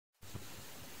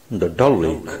The Dal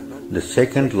Lake, the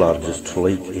second largest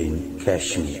lake in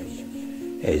Kashmir,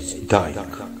 is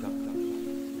dying.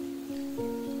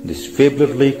 This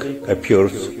fabled lake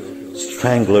appears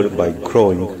strangled by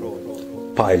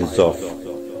growing piles of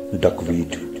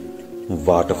duckweed,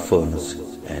 water ferns,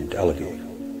 and algae.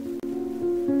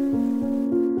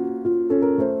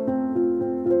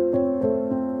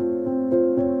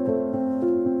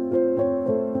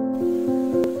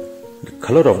 The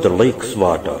color of the lake's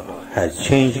water has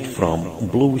changed from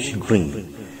bluish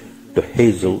green to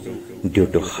hazel due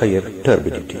to higher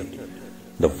turbidity.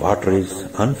 The water is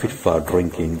unfit for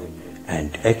drinking,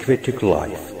 and aquatic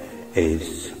life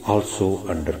is also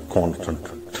under constant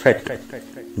threat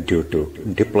due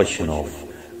to depletion of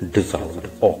dissolved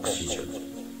oxygen.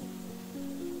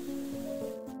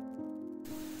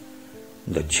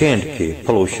 The J&K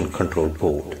Pollution Control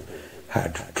Board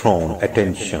had drawn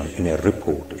attention in a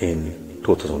report in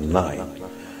 2009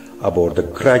 about the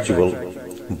gradual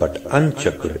but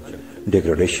unchecked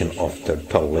degradation of the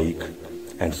Dal Lake,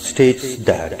 and states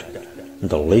that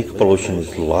the lake pollution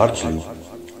is largely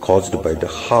caused by the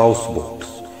houseboats,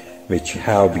 which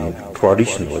have been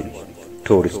traditionally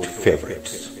tourist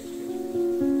favorites.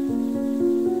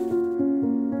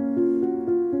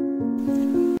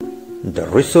 The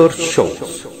research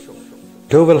shows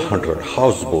 1,200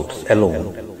 houseboats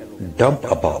alone dump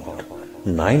about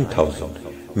 9,000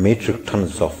 metric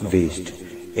tons of waste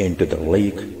into the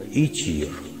lake each year.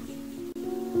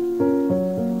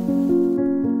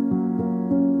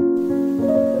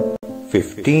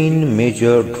 Fifteen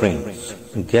major drains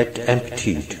get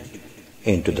emptied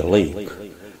into the lake,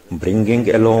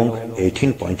 bringing along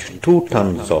 18.2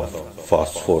 tons of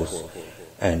phosphorus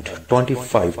and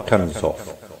 25 tons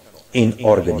of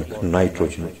inorganic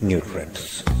nitrogen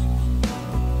nutrients.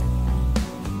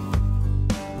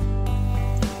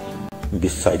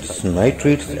 Besides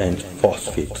nitrates and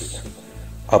phosphates,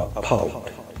 about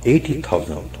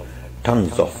 80,000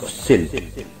 tons of silt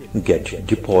get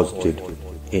deposited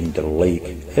in the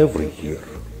lake every year.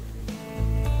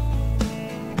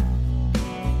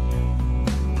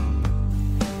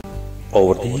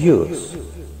 Over the years,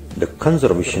 the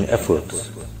conservation efforts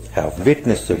have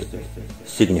witnessed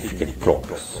significant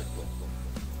progress.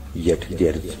 Yet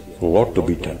there is a lot to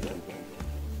be done.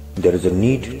 There is a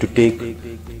need to take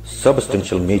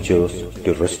substantial measures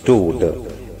to restore the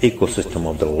ecosystem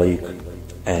of the lake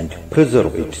and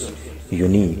preserve its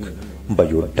unique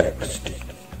biodiversity.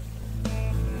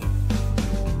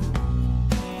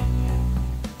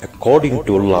 According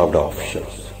to Lavda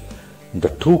officials, the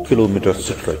 2-kilometer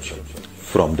stretch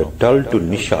from the Dal to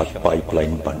Nishat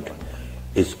pipeline bund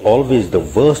is always the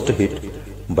worst hit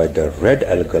by the red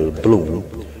algal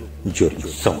bloom during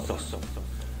summers.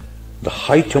 The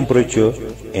high temperature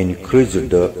increased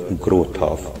the growth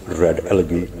of red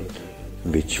algae,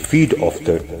 which feed off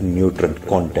the nutrient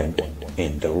content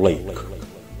in the lake.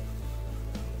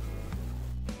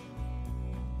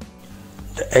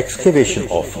 The excavation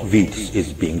of weeds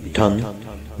is being done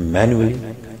manually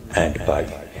and by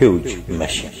huge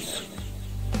machines.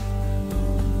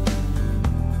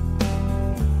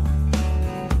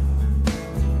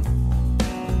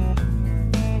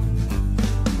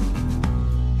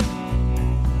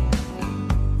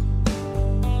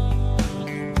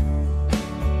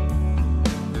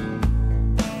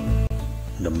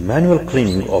 The manual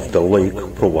cleaning of the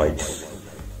lake provides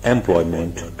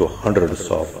employment to hundreds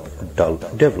of Dal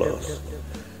dwellers.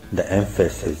 The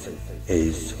emphasis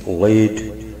is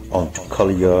laid on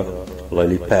Kalia,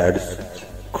 lily pads,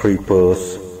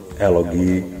 creepers,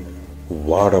 algae,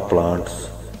 water plants,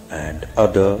 and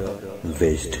other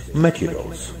waste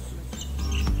materials.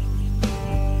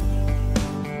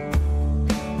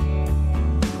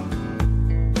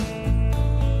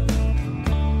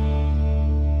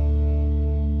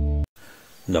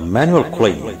 The manual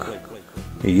cleaning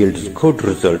yields good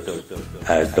results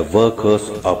as the workers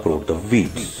uproot the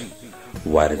weeds,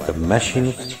 whereas the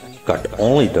machines cut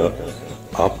only the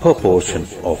upper portion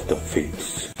of the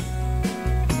weeds.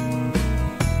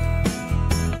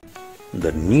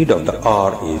 The need of the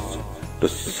hour is to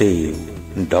save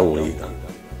Dal Lake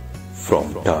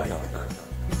from dying.